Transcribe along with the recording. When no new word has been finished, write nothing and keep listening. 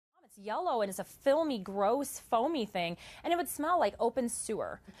yellow and it's a filmy, gross, foamy thing, and it would smell like open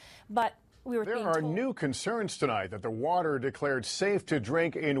sewer. But we were There are new concerns tonight that the water declared safe to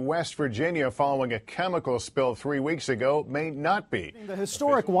drink in West Virginia following a chemical spill 3 weeks ago may not be. The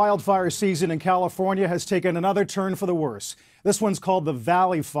historic wildfire season in California has taken another turn for the worse. This one's called the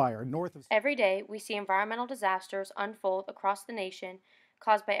Valley Fire, north of... Every day, we see environmental disasters unfold across the nation,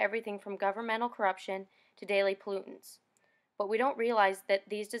 caused by everything from governmental corruption to daily pollutants. But we don't realize that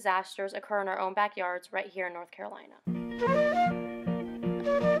these disasters occur in our own backyards right here in North Carolina.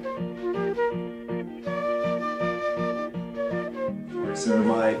 So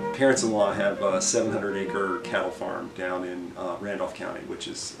my parents-in-law have a 700-acre cattle farm down in Randolph County, which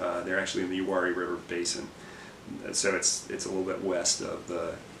is, they're actually in the Uwharrie River Basin. So it's a little bit west of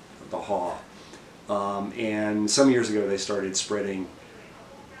the Haw. And some years ago they started spreading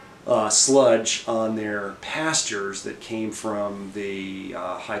sludge on their pastures that came from the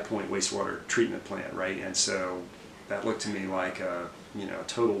High Point wastewater treatment plant, right? And so that looked to me like a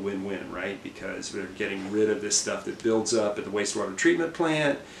total win-win, right? Because they're getting rid of this stuff that builds up at the wastewater treatment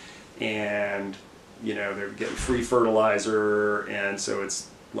plant, and they're getting free fertilizer, and so it's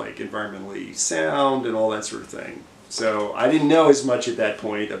like environmentally sound and all that sort of thing. So I didn't know as much at that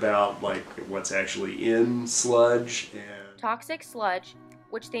point about like what's actually in sludge. And toxic sludge,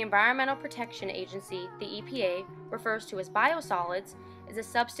 which the Environmental Protection Agency, the EPA, refers to as biosolids, is a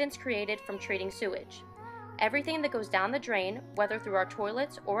substance created from treating sewage. Everything that goes down the drain, whether through our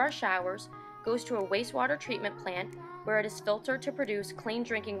toilets or our showers, goes to a wastewater treatment plant where it is filtered to produce clean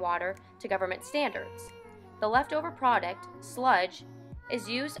drinking water to government standards. The leftover product, sludge, is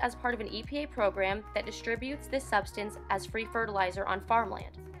used as part of an EPA program that distributes this substance as free fertilizer on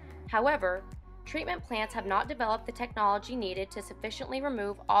farmland. However, treatment plants have not developed the technology needed to sufficiently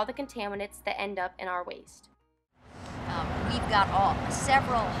remove all the contaminants that end up in our waste. We've got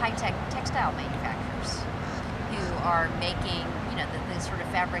several high-tech textile manufacturers who are making, the sort of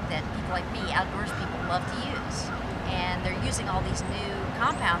fabric that people like me, outdoors people, love to use. And they're using all these new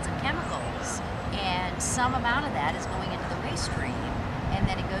compounds and chemicals, and some amount of that is going into the waste stream, and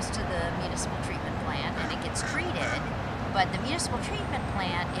then it goes to the municipal treatment plant, and it gets treated. But the municipal treatment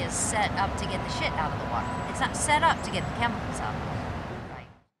plant is set up to get the shit out of the water. It's not set up to get the chemicals out of the water.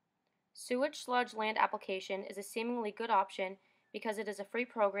 Right. Sewage sludge land application is a seemingly good option because it is a free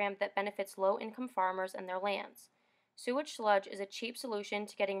program that benefits low-income farmers and their lands. Sewage sludge is a cheap solution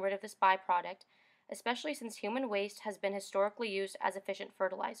to getting rid of this byproduct, especially since human waste has been historically used as efficient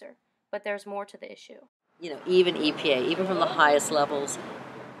fertilizer. But there's more to the issue. Even EPA, even from the highest levels,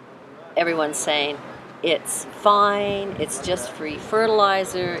 everyone's saying it's fine, it's just free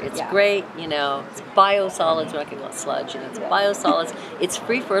fertilizer, it's great, it's biosolids, we're not going to call it sludge, it's biosolids, it's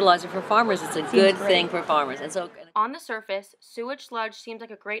free fertilizer for farmers, it's a good thing for farmers. And so, on the surface, sewage sludge seems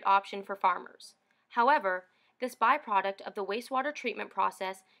like a great option for farmers. However, this byproduct of the wastewater treatment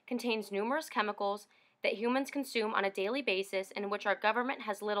process contains numerous chemicals that humans consume on a daily basis and which our government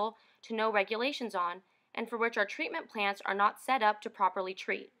has little to no regulations on, and for which our treatment plants are not set up to properly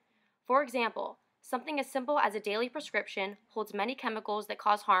treat. For example, something as simple as a daily prescription holds many chemicals that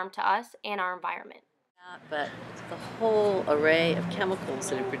cause harm to us and our environment. But the whole array of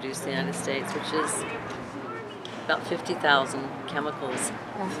chemicals that are produced in the United States, which is about 50,000 chemicals,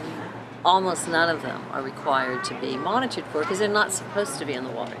 almost none of them are required to be monitored for because they're not supposed to be in the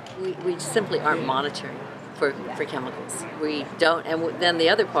water. We simply aren't monitoring for chemicals. We don't, and then the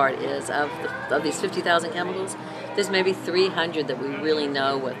other part is of these 50,000 chemicals, there's maybe 300 that we really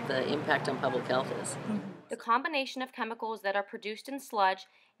know what the impact on public health is. The combination of chemicals that are produced in sludge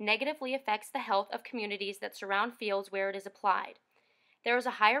negatively affects the health of communities that surround fields where it is applied. There is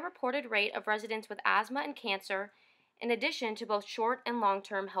a higher reported rate of residents with asthma and cancer, in addition to both short and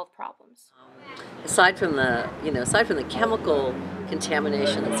long-term health problems. Aside from the chemical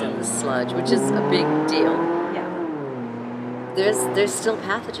contamination that's in the sludge, which is a big deal, there's still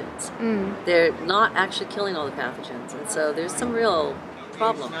pathogens. They're not actually killing all the pathogens, and so there's some real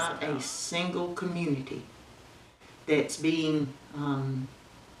problems. There's not a single community that's being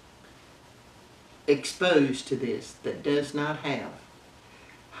exposed to this that does not have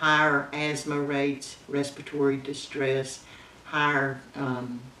higher asthma rates, respiratory distress, higher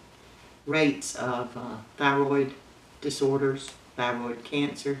rates of thyroid disorders, thyroid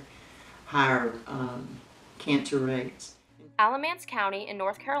cancer, higher cancer rates. Alamance County in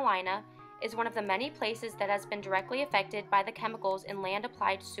North Carolina is one of the many places that has been directly affected by the chemicals in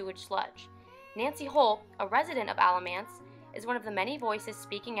land-applied sewage sludge. Nancy Holt, a resident of Alamance, is one of the many voices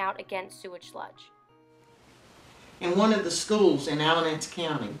speaking out against sewage sludge. And one of the schools in Alamance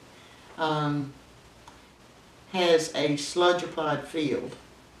County has a sludge-applied field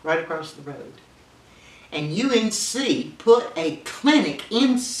right across the road. And UNC put a clinic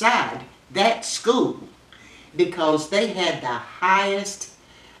inside that school because they had the highest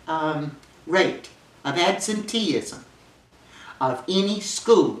rate of absenteeism of any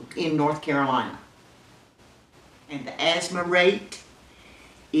school in North Carolina. And the asthma rate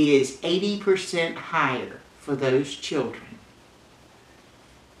is 80% higher for those children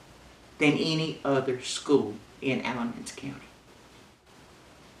than any other school in Alamance County.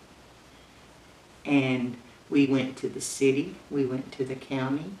 And we went to the city, we went to the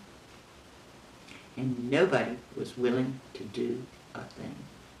county, and nobody was willing to do a thing.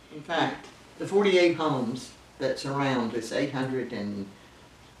 In fact, the 48 homes that surround this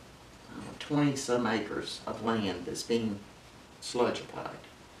 820 some acres of land that's being sludgified.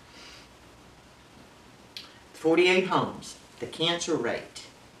 48 homes, the cancer rate,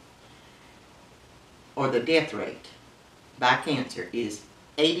 or the death rate by cancer is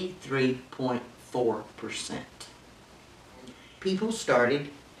 83.4%. People started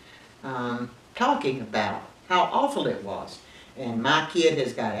talking about how awful it was. And my kid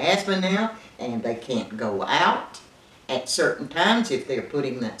has got asthma now, and they can't go out at certain times if they're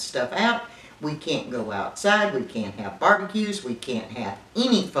putting that stuff out. We can't go outside, we can't have barbecues, we can't have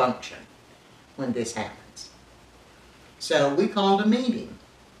any function when this happens. So we called a meeting,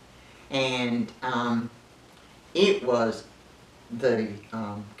 and it was, the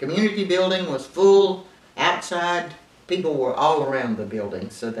community building was full, outside, people were all around the building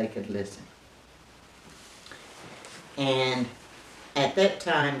so they could listen. And at that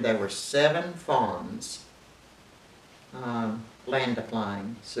time there were 7 farms land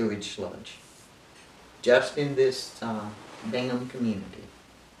applying sewage sludge just in this Bingham community.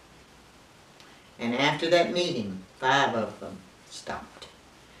 And after that meeting, 5 of them stopped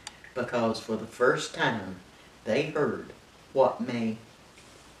because for the first time they heard what may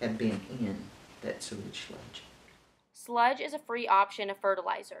have been in that sewage sludge. Sludge is a free option of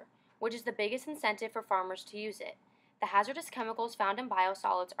fertilizer, which is the biggest incentive for farmers to use it. The hazardous chemicals found in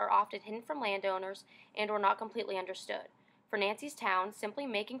biosolids are often hidden from landowners and/or not completely understood. For Nancy's town, simply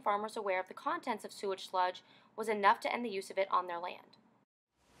making farmers aware of the contents of sewage sludge was enough to end the use of it on their land.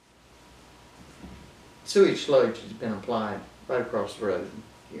 Sewage sludge has been applied right across the road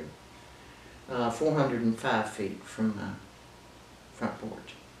here, 405 feet from my front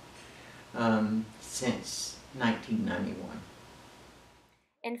porch, since 1991.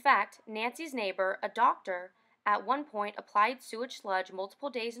 In fact, Nancy's neighbor, a doctor, at one point applied sewage sludge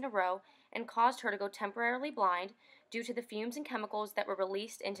multiple days in a row and caused her to go temporarily blind due to the fumes and chemicals that were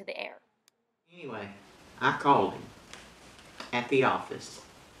released into the air. Anyway, I called him at the office,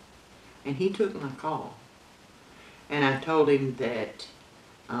 and he took my call. And I told him that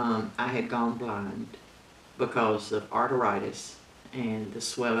I had gone blind because of arteritis and the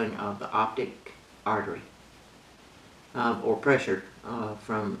swelling of the optic artery, or pressure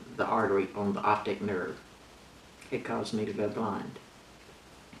from the artery on the optic nerve. It caused me to go blind.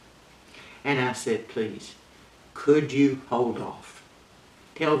 And I said, please, could you hold off?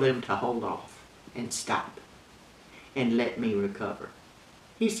 Tell them to hold off and stop and let me recover.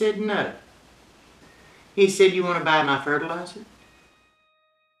 He said, no. He said, you want to buy my fertilizer?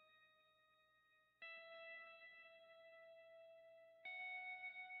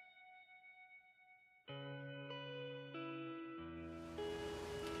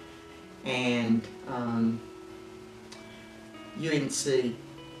 And UNC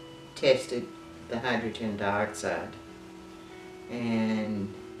tested the hydrogen dioxide,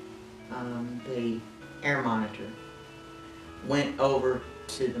 and the air monitor went over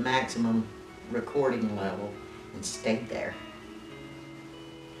to the maximum recording level and stayed there.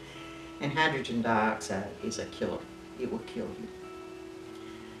 And hydrogen dioxide is a killer. It will kill you.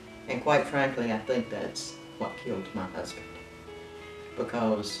 And quite frankly, I think that's what killed my husband,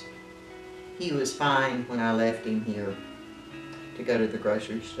 because he was fine when I left him here to go to the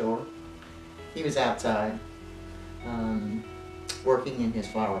grocery store. He was outside working in his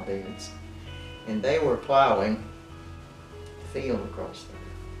flower beds, and they were plowing the field across there.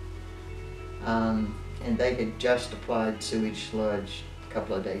 And they had just applied sewage sludge a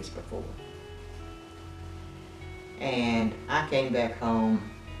couple of days before. And I came back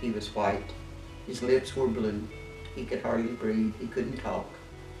home. He was white. His lips were blue. He could hardly breathe. He couldn't talk.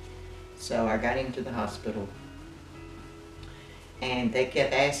 So I got him to the hospital, and they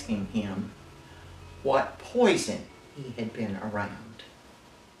kept asking him what poison he had been around.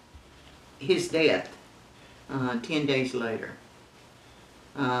 His death, 10 days later,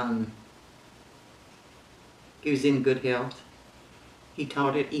 he was in good health. He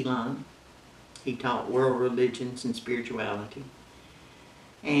taught at Elon. He taught world religions and spirituality.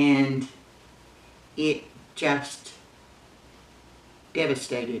 And it just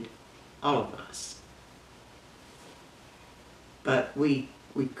devastated all of us. But we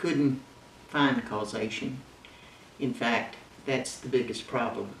couldn't find the causation. In fact, that's the biggest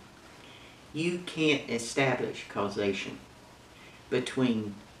problem. You can't establish causation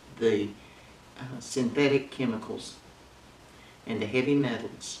between the synthetic chemicals and the heavy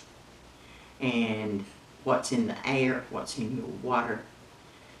metals and what's in the air, what's in your water,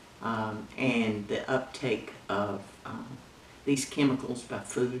 and the uptake of these chemicals by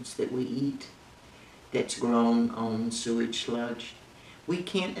foods that we eat that's grown on sewage sludge. We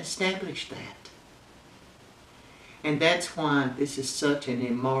can't establish that. And that's why this is such an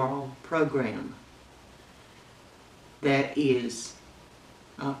immoral program that is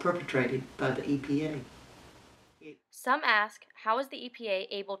perpetrated by the EPA. Some ask, how is the EPA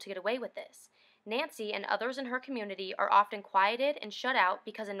able to get away with this? Nancy and others in her community are often quieted and shut out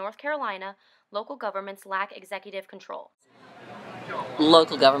because in North Carolina, local governments lack executive control.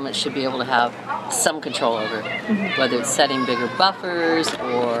 Local governments should be able to have some control over it, whether it's setting bigger buffers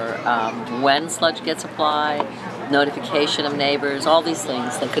or when sludge gets applied, notification of neighbors, all these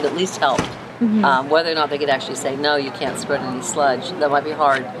things that could at least help. Whether or not they could actually say, no, you can't spread any sludge, that might be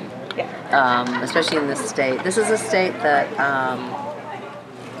hard, especially in this state. This is a state that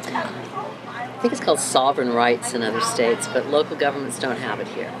I think it's called sovereign rights in other states, but local governments don't have it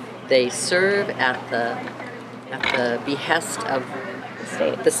here. They serve at the behest of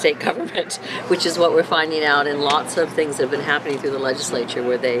the state government, which is what we're finding out in lots of things that have been happening through the legislature,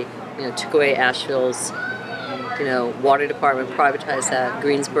 where they took away Asheville's water department, privatized that,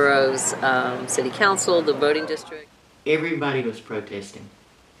 Greensboro's city council, the voting district. Everybody was protesting,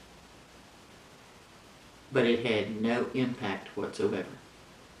 but it had no impact whatsoever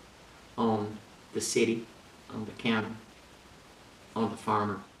on the city, on the county, on the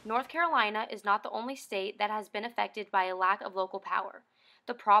farmer. North Carolina is not the only state that has been affected by a lack of local power.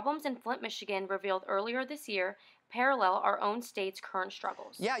 The problems in Flint, Michigan, revealed earlier this year, parallel our own state's current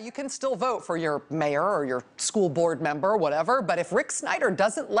struggles. Yeah, you can still vote for your mayor or your school board member, whatever, but if Rick Snyder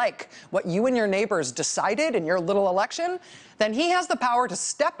doesn't like what you and your neighbors decided in your little election, then he has the power to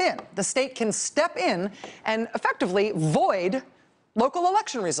step in. The state can step in and effectively void local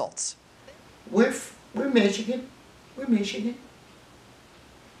election results. We're Michigan. We're Michigan.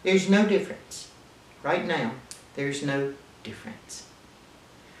 There's no difference. Right now, there's no difference.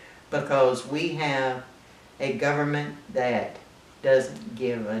 Because we have a government that doesn't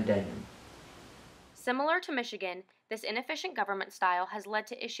give a damn. Similar to Michigan, this inefficient government style has led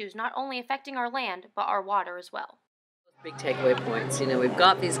to issues not only affecting our land, but our water as well. Big takeaway points. We've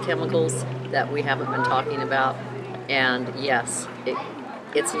got these chemicals that we haven't been talking about, and yes,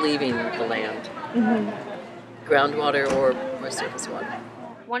 it's leaving the land. Groundwater or surface water.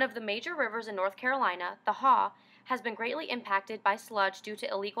 One of the major rivers in North Carolina, the Haw, has been greatly impacted by sludge due to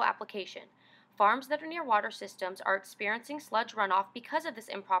illegal application. Farms that are near water systems are experiencing sludge runoff because of this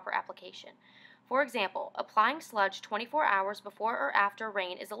improper application. For example, applying sludge 24 hours before or after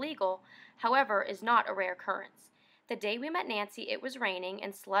rain is illegal, however, is not a rare occurrence. The day we met Nancy, it was raining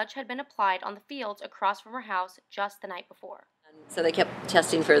and sludge had been applied on the fields across from her house just the night before. So they kept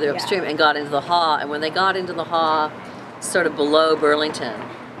testing further upstream and got into the Haw, and when they got into the Haw, sort of below Burlington,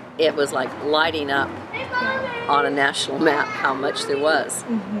 it was like lighting up on a national map how much there was.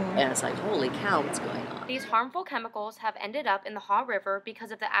 And it's like, holy cow, what's going on? These harmful chemicals have ended up in the Haw River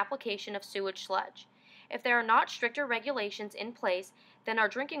because of the application of sewage sludge. If there are not stricter regulations in place, then our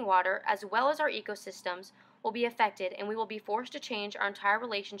drinking water, as well as our ecosystems, will be affected, and we will be forced to change our entire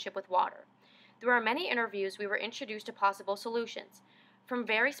relationship with water. Through our many interviews, we were introduced to possible solutions, from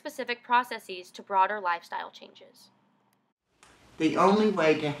very specific processes to broader lifestyle changes. The only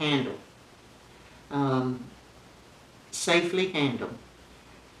way to handle, safely handle,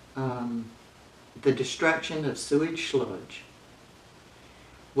 the destruction of sewage sludge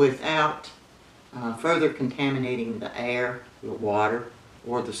without further contaminating the air, the water,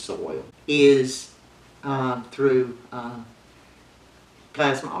 or the soil is through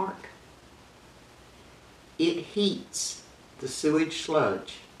plasma arc. It heats the sewage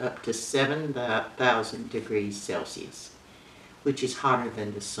sludge up to 7,000 degrees Celsius, which is hotter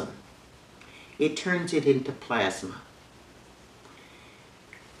than the sun. It turns it into plasma.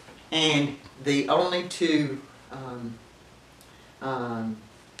 And the only two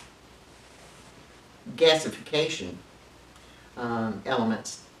gasification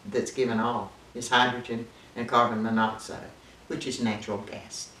elements that's given off is hydrogen and carbon monoxide, which is natural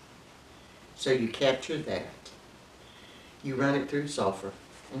gas. So you capture that, you run it through sulfur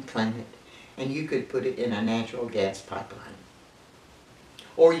and clean it, and you could put it in a natural gas pipeline.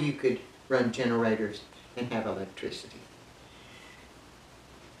 or you could run generators and have electricity.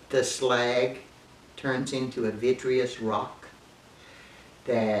 The slag turns into a vitreous rock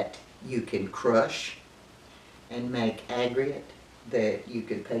that you can crush and make aggregate that you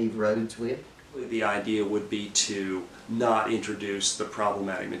could pave roads with. The idea would be to not introduce the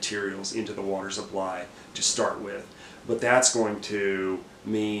problematic materials into the water supply to start with, but that's going to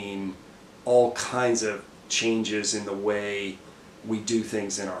mean all kinds of changes in the way we do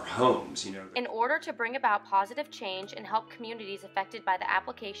things in our homes. In order to bring about positive change and help communities affected by the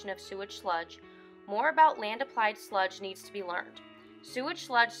application of sewage sludge, more about land-applied sludge needs to be learned. Sewage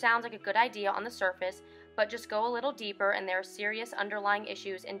sludge sounds like a good idea on the surface, but just go a little deeper and there are serious underlying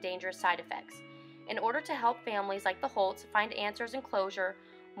issues and dangerous side effects. In order to help families like the Holtz find answers and closure,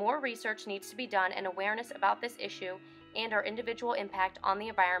 more research needs to be done and awareness about this issue and our individual impact on the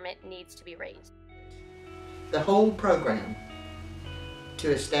environment needs to be raised. The whole program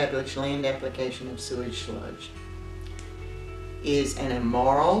to establish land application of sewage sludge is an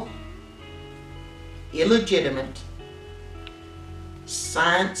immoral, illegitimate,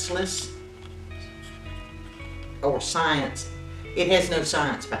 scienceless, or science. It has no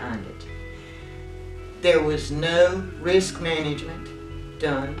science behind it. There was no risk management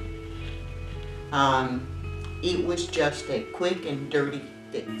done. It was just a quick and dirty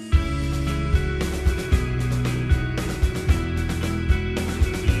fix.